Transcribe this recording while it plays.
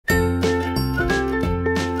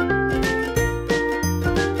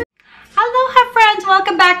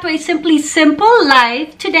welcome back to a Simply Simple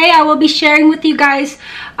Life. Today I will be sharing with you guys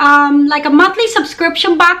like a monthly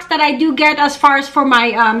subscription box that I do get as far as for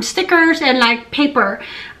my stickers and like paper.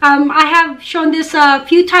 I have shown this a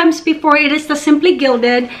few times before. It is the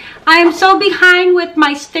Simply-Gilded. I am so behind with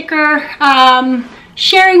my sticker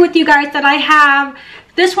sharing with you guys that I have.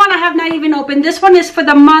 This one I have not even opened. This one is for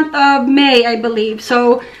the month of May, I believe.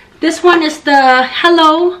 So this one is the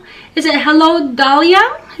Hello. Is it Hello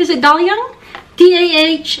Dahlia? Is it Dahlia?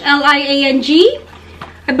 D-A-H-L-I-A-N-G.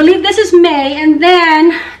 I believe this is May. And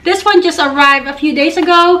then this one just arrived a few days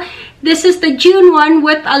ago. This is the June one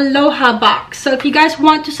with Aloha box. So if you guys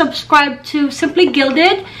want to subscribe to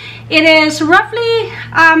Simply-Gilded, it is roughly,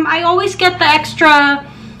 I always get the extra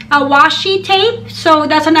washi tape. So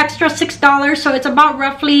that's an extra $6. So it's about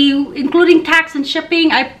roughly, including tax and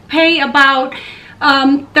shipping, I pay about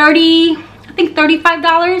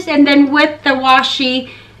 $35, and then with the washi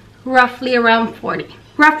roughly around 40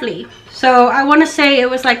 roughly. So I want to say it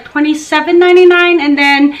was like $27.99, and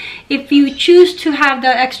then if you choose to have the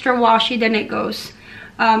extra washi, then it goes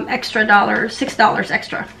extra $6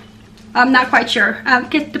 extra. I'm not quite sure,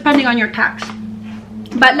 depending on your tax.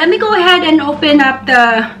 But let me go ahead and open up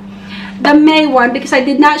the May one, because I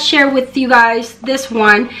did not share with you guys this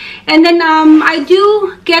one. And then I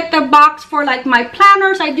do get the box for like my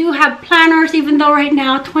planners. I do have planners, even though right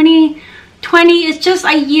now 2020 is just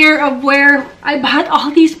a year of where I bought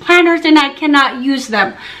all these planners and I cannot use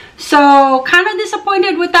them. So kind of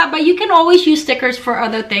disappointed with that, but you can always use stickers for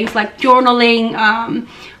other things like journaling,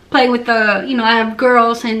 playing with the, you know, I have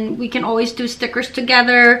girls and we can always do stickers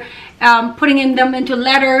together, putting them into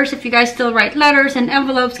letters if you guys still write letters and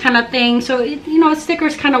envelopes kind of thing. So you know,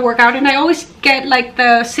 stickers kind of work out. And I always get like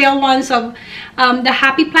the sale ones of the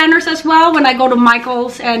happy planners as well when I go to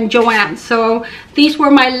Michael's and Joann's. So these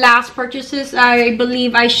were my last purchases. I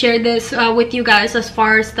believe I shared this with you guys as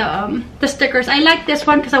far as the stickers. I like this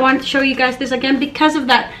one because I wanted to show you guys this again because of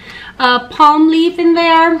that palm leaf in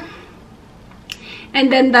there. And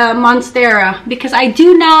then the Monstera, because I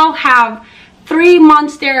do now have 3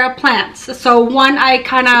 Monstera plants. So one I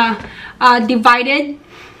kind of divided.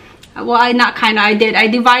 Well, I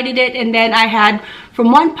divided it, and then I had from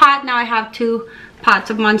one pot, now I have 2 pots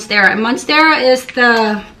of Monstera. And Monstera is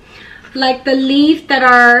the leaf that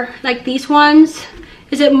are like these ones.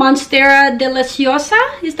 Is it Monstera Deliciosa?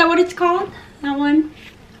 Is that what it's called? That one?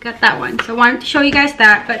 Got that one. So I wanted to show you guys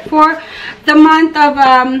that. But for the month of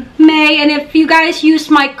May, and if you guys use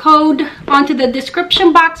my code onto the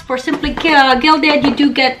description box for Simply-Gilded, you do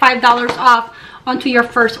get $5 off onto your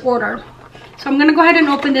first order. So I'm gonna go ahead and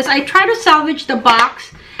open this. I try to salvage the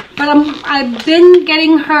box, but I've been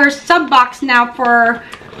getting her sub box now for,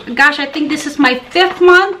 gosh, I think this is my 5th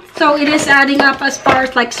month. So it is adding up as far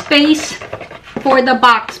as like space for the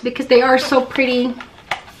box, because they are so pretty.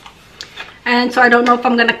 And so I don't know if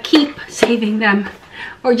I'm gonna keep saving them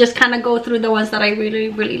or just kind of go through the ones that I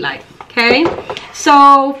really like. Okay,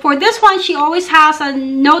 so for this one, she always has a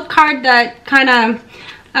note card that kind of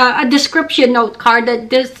a description note card that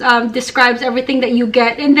describes everything that you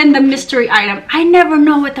get, and then the mystery item. I never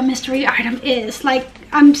know what the mystery item is. Like,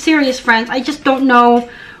 I'm serious, friends, I just don't know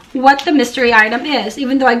what the mystery item is,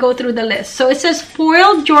 even though I go through the list. So it says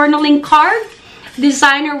foil journaling card,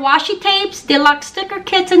 designer washi tapes, deluxe sticker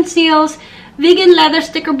kits and seals, vegan leather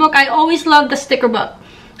sticker book. I always love the sticker book.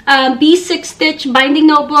 B6 stitch binding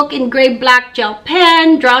notebook, engraved black gel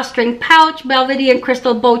pen, drawstring pouch, velvety and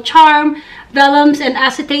crystal bow charm, vellums and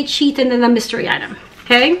acetate sheet, and then the mystery item.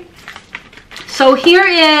 Okay, so here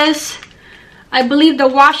is, I believe, the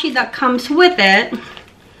washi that comes with it.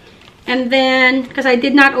 And then, because I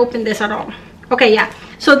did not open this at all. Okay, yeah.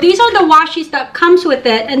 So these are the washis that comes with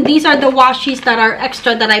it, and these are the washis that are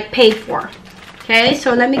extra that I paid for. Okay,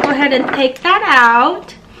 so let me go ahead and take that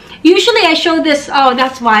out. Usually I show this, oh,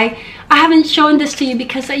 that's why I haven't shown this to you,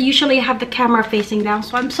 because I usually have the camera facing down.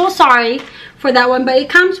 So I'm so sorry for that one, but it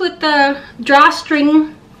comes with the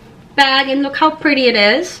drawstring bag, and look how pretty it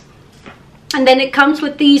is. And then it comes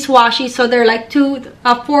with these washi, so they're like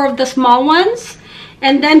 4 of the small ones.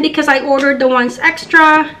 And then because I ordered the ones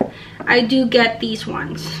extra, I do get these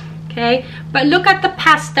ones. Okay, but look at the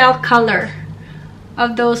pastel color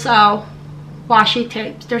of those washi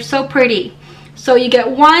tapes. They're so pretty. So you get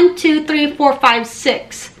 1, 2, 3, 4, 5,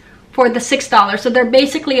 6 for the $6. So they're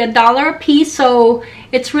basically $1 a piece. So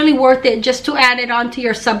it's really worth it just to add it onto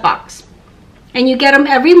your sub box. And you get them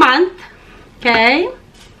every month. Okay,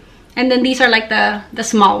 and then these are like the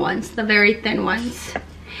small ones, the very thin ones.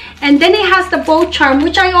 And then it has the bow charm,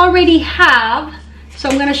 which I already have. So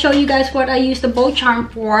I'm going to show you guys what I use the bow charm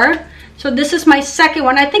for. So this is my second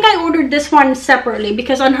one. I think I ordered this one separately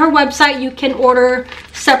because on her website you can order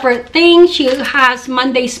separate things. She has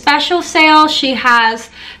Monday special sales.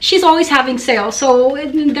 She's always having sales, so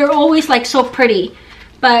they're always like so pretty.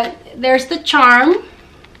 But there's the charm.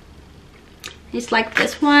 It's like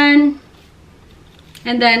this one,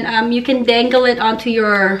 and then you can dangle it onto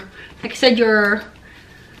your, like I said, your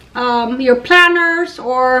planners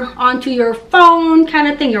or onto your phone kind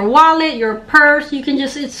of thing, your wallet, your purse. You can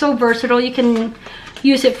just, it's so versatile. You can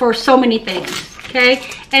use it for so many things. Okay,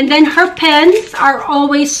 and then her pens are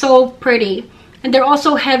always so pretty, and they're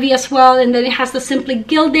also heavy as well. And then it has the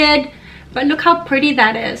Simply-Gilded, but look how pretty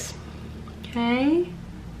that is. Okay,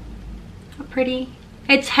 how pretty.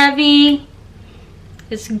 It's heavy,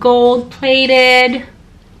 it's gold plated.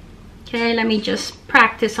 Okay, let me just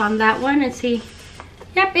practice on that one and see.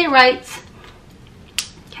 Yep, it writes.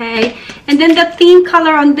 Okay, and then the theme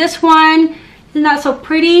color on this one is not so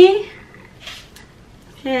pretty.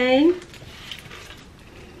 Okay.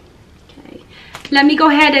 Okay, let me go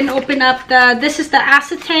ahead and open up this is the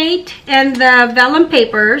acetate and the vellum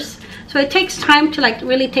papers. So it takes time to like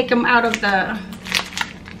really take them out of the,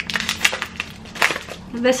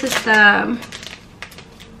 this is the,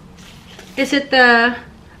 is it the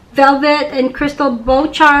velvet and crystal bow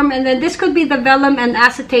charm, and then this could be the vellum and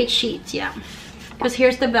acetate sheets. Yeah, because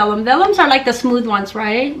here's the vellum. Vellums are like the smooth ones,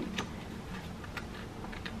 right?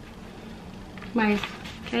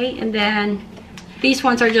 Okay, and then these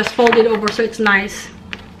ones are just folded over, so it's nice.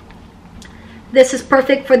 This is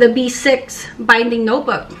perfect for the B6 binding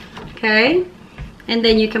notebook. Okay, and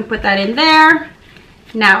then you can put that in there.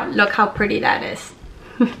 Now look how pretty that is.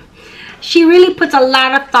 She really puts a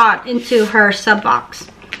lot of thought into her sub box.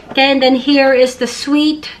 Okay, and then here is the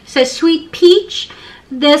sweet, says Sweet Peach.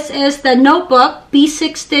 This is the notebook,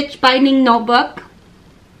 B6 stitch binding notebook.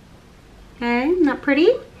 Okay, not pretty?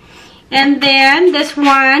 And then this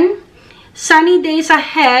one, Sunny Days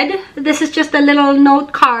Ahead. This is just a little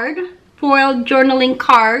note card, foiled journaling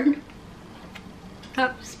card.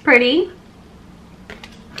 That's pretty.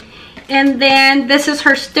 And then this is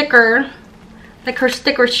her sticker, like her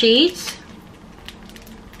sticker sheets.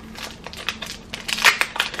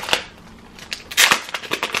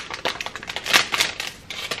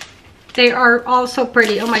 They are also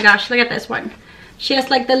pretty. Oh my gosh, look at this one. She has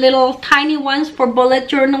like the little tiny ones for bullet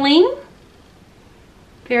journaling.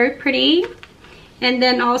 Very pretty. And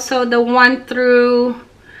then also the 1 through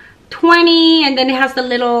 20, and then it has the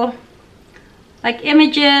little like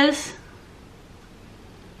images.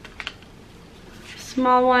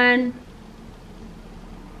 Small one.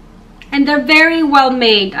 And they're very well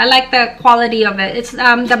made. I like the quality of it. It's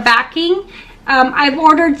the backing. I've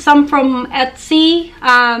ordered some from Etsy.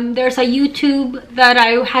 There's a YouTube that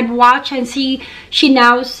I had watched, and she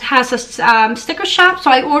now has a sticker shop,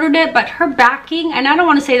 so I ordered it. But her backing, and I don't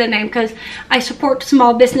want to say the name because I support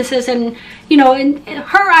small businesses, and you know, and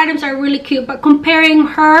her items are really cute. But comparing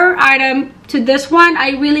her item to this one,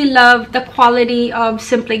 I really love the quality of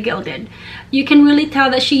Simply-Gilded. You can really tell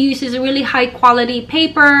that she uses really high quality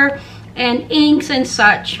paper and inks and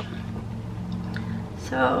such.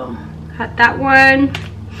 So got that one.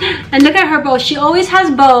 And look at her bows. She always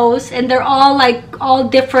has bows, and they're all like all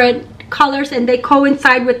different colors, and they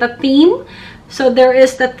coincide with the theme. So there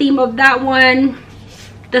is the theme of that one,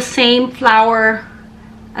 the same flower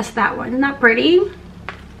as that one. Isn't that pretty?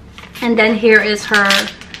 And then here is her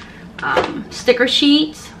sticker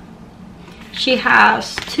sheets. She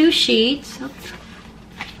has 2 sheets.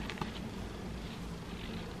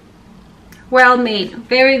 Well made,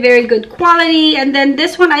 very, very good quality. And then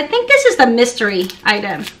this one, I think this is the mystery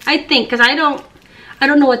item. I think, because I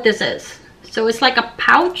don't know what this is. So it's like a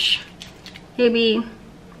pouch, maybe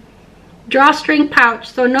drawstring pouch.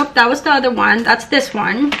 So nope, that was the other one. That's this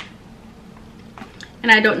one.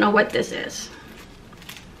 And I don't know what this is.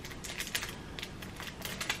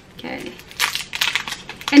 Okay.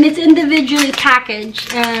 And it's individually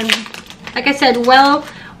packaged, and like I said, well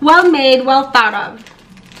made, well thought of.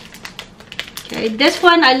 Okay, this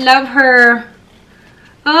one, I love her.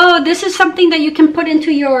 Oh, this is something that you can put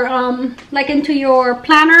into your like into your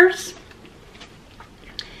planners,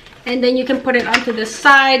 and then you can put it onto the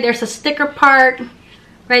side. There's a sticker part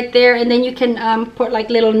right there, and then you can put like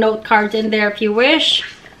little note cards in there if you wish,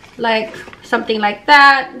 like something like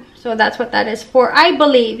that. So that's what that is for, I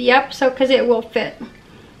believe. Yep, so because it will fit.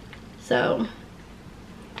 So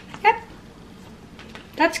yep,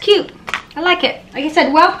 that's cute. I like it. Like I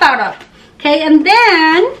said, well thought of. Okay, and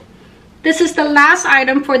then this is the last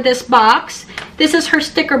item for this box. This is her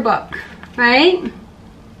sticker book, right?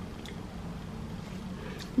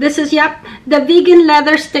 This is, yep, the vegan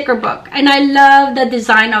leather sticker book, and I love the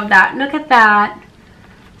design of that. Look at that.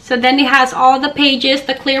 So then it has all the pages,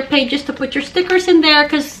 the clear pages to put your stickers in there,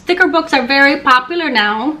 because sticker books are very popular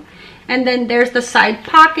now. And then there's the side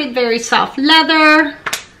pocket, very soft leather.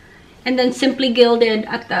 And then Simply-Gilded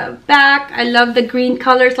at the back. I love the green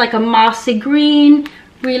colors, like a mossy green.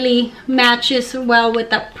 Really matches well with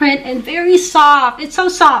the print, and very soft. It's so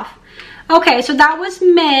soft. Okay, so that was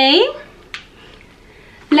May.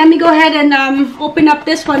 Let me go ahead and open up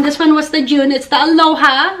this one. This one was the June. It's the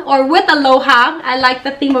Aloha, or with Aloha. I like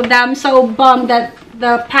the theme of that. I'm so bummed that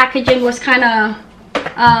the packaging was kind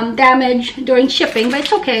of damaged during shipping, but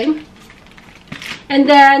it's okay. And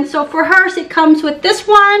then, so for hers, it comes with this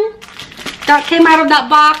one that came out of that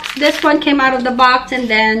box. This one came out of the box, and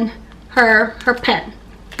then her pen.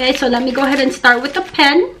 Okay, so let me go ahead and start with the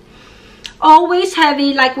pen. Always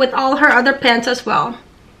heavy, like with all her other pens as well.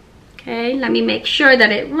 Okay, let me make sure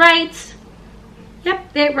that it writes.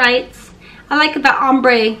 Yep, it writes. I like the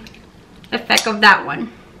ombre effect of that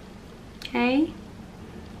one. Okay.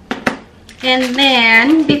 And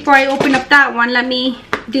then, before I open up that one, let me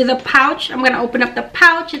do the pouch. I'm going to open up the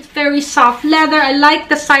pouch. It's very soft leather. I like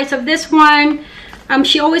the size of this one.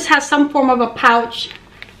 She always has some form of a pouch.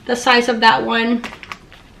 The size of that one.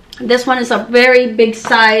 This one is a very big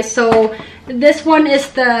size. So, this one is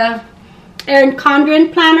the Erin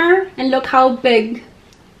Condren planner, and look how big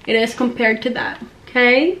it is compared to that.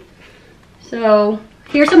 Okay, so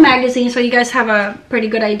here's a magazine, so you guys have a pretty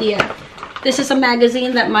good idea. This is a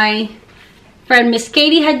magazine that my friend Miss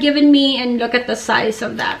Katie had given me, and look at the size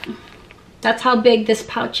of that. That's how big this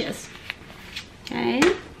pouch is. Okay,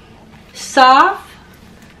 soft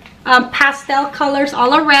pastel colors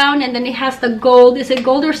all around, and then it has the gold. Is it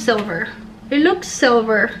gold or silver? It looks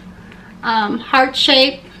silver. Heart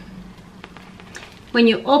shape. When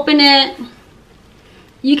you open it,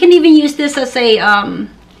 you can even use this as a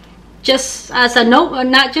just as a note,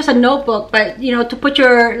 not just a notebook, but you know, to put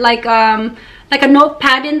your like a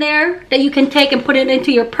notepad in there that you can take and put it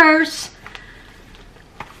into your purse.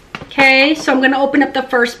 Okay, so I'm gonna open up the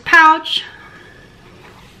first pouch.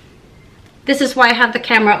 This is why I have the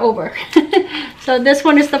camera over. So this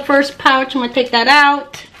one is the first pouch. I'm gonna take that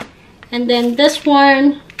out, and then this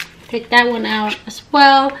one, take that one out as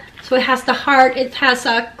well. So it has the heart, it has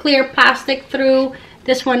a clear plastic through.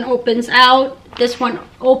 This one opens out. This one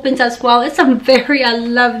opens as well. It's a very, I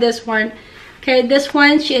love this one. Okay, this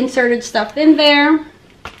one, she inserted stuff in there.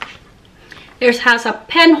 There's has a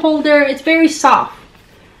pen holder. It's very soft.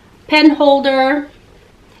 Pen holder.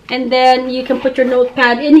 And then you can put your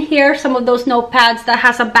notepad in here. Some of those notepads that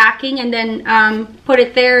has a backing, and then put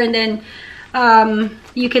it there, and then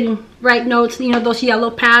you can write notes, you know, those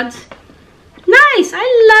yellow pads. Nice. I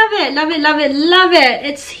love it, love it, love it, love it.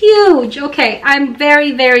 It's huge. Okay, I'm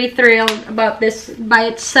very, very thrilled about this by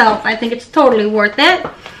itself. I think it's totally worth it.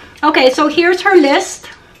 Okay, so here's her list.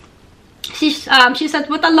 She says,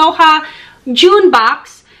 with Aloha June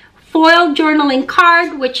box, foil journaling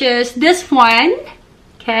card, which is this one.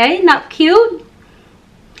 Okay, not cute.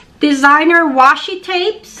 Designer washi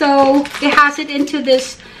tape. So it has it into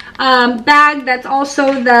this bag that's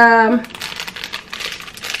also the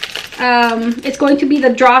it's going to be the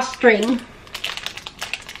drawstring.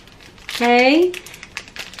 Okay,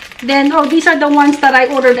 then oh, these are the ones that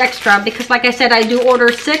I ordered extra, because like I said, I do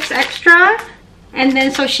order 6 extra. And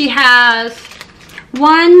then so she has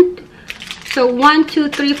 1, 2,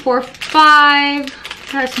 3, 4, 5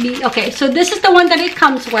 has to be okay. So this is the one that it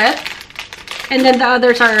comes with, and then the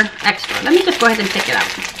others are extra. Let me just go ahead and take it out.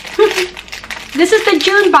 This is the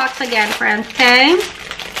June box again, friends. Okay,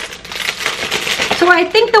 so I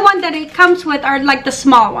think the one that it comes with are like the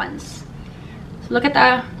small ones. So look at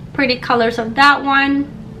the pretty colors of that one.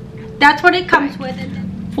 That's what it comes with.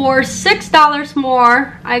 For $6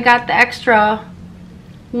 more, I got the extra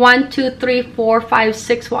 1, 2, 3, 4, 5,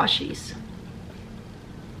 6 washies.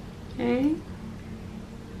 Okay.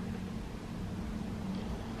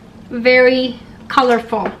 Very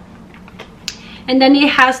colorful. And then it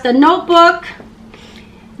has the notebook.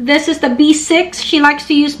 This is the B6. She likes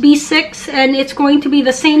to use B6, and it's going to be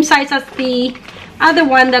the same size as the other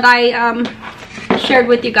one that I shared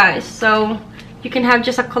with you guys. So you can have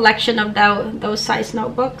just a collection of those size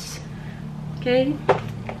notebooks. Okay.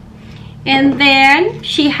 And then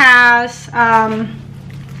she has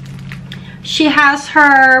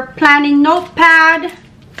her planning notepad.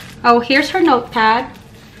 Oh, here's her notepad.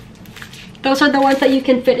 Those are the ones that you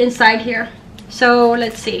can fit inside here. So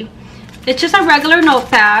let's see. It's just a regular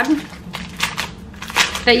notepad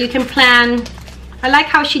that you can plan. I like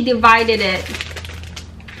how she divided it.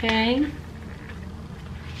 Okay.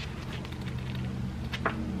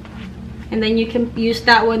 and then you can use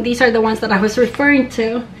that one. These are the ones that I was referring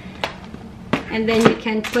to. And then you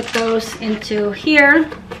can put those into here.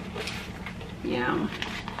 Yeah.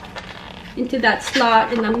 Into that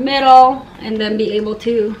slot in the middle, and then be able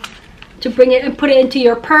to bring it and put it into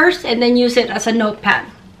your purse and then use it as a notepad.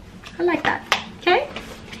 I like that. Okay.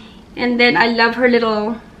 And then I love her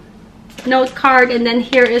little note card. And then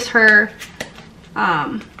here is her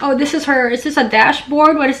oh, this is her, is this a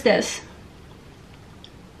dashboard? What is this?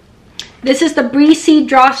 This is the Breezy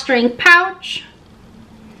drawstring pouch.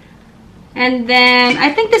 And then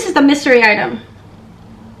I think this is the mystery item.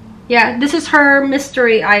 Yeah, this is her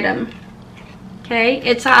mystery item. Okay,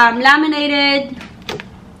 it's laminated.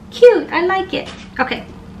 Cute, I like it. Okay,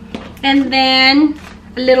 and then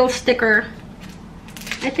a little sticker.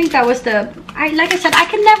 I think that was the, like I said, I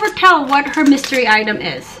can never tell what her mystery item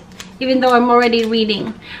is, even though I'm already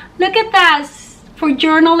reading. Look at that, for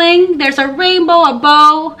journaling. There's a rainbow, a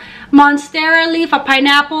bow, monstera leaf, a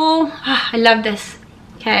pineapple. Ah, I love this.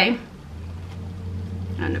 Okay,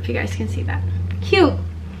 I don't know if you guys can see that. Cute.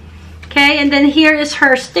 Okay, and then here is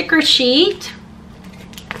her sticker sheet.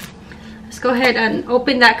 Let's go ahead and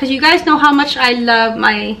open that, because you guys know how much I love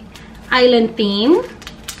my island theme.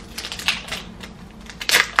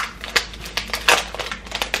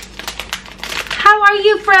 How are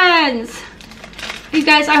you, friends? You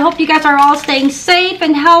guys, I hope you guys are all staying safe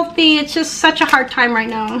and healthy. It's just such a hard time right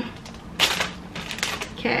now.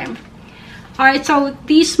 Okay. Alright, so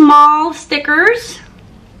these small stickers,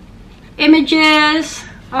 images.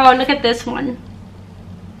 Oh, look at this one.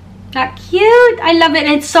 That cute. I love it.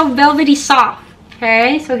 It's so velvety soft.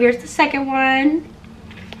 Okay, so here's the second one.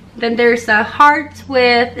 Then there's a heart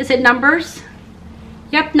with, is it numbers?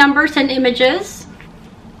 Yep, numbers and images.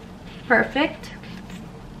 Perfect.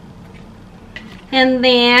 And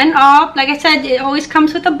then, oh, like I said, it always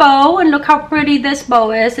comes with a bow. And look how pretty this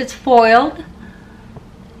bow is. It's foiled.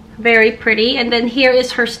 Very pretty. And then here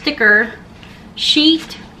is her sticker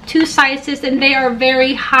sheet. 2 sizes, and they are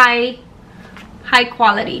very high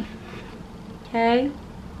quality. Okay,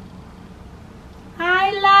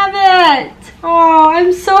 I love it. Oh,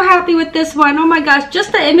 I'm so happy with this one. Oh my gosh,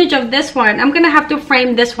 just the image of this one. I'm gonna have to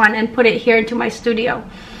frame this one and put it here into my studio.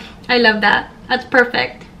 I love that. That's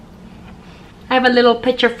perfect. I have a little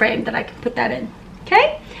picture frame that I can put that in.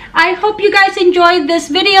 Okay, I hope you guys enjoyed this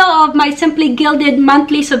video of my Simply-Gilded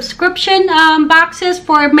monthly subscription boxes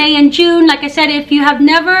for May and June. Like I said, if you have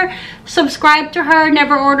never subscribed to her,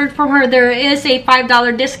 never ordered from her, there is a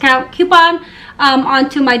 $5 discount coupon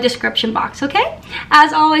onto my description box. Okay,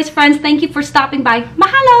 as always, friends, thank you for stopping by.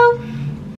 Mahalo.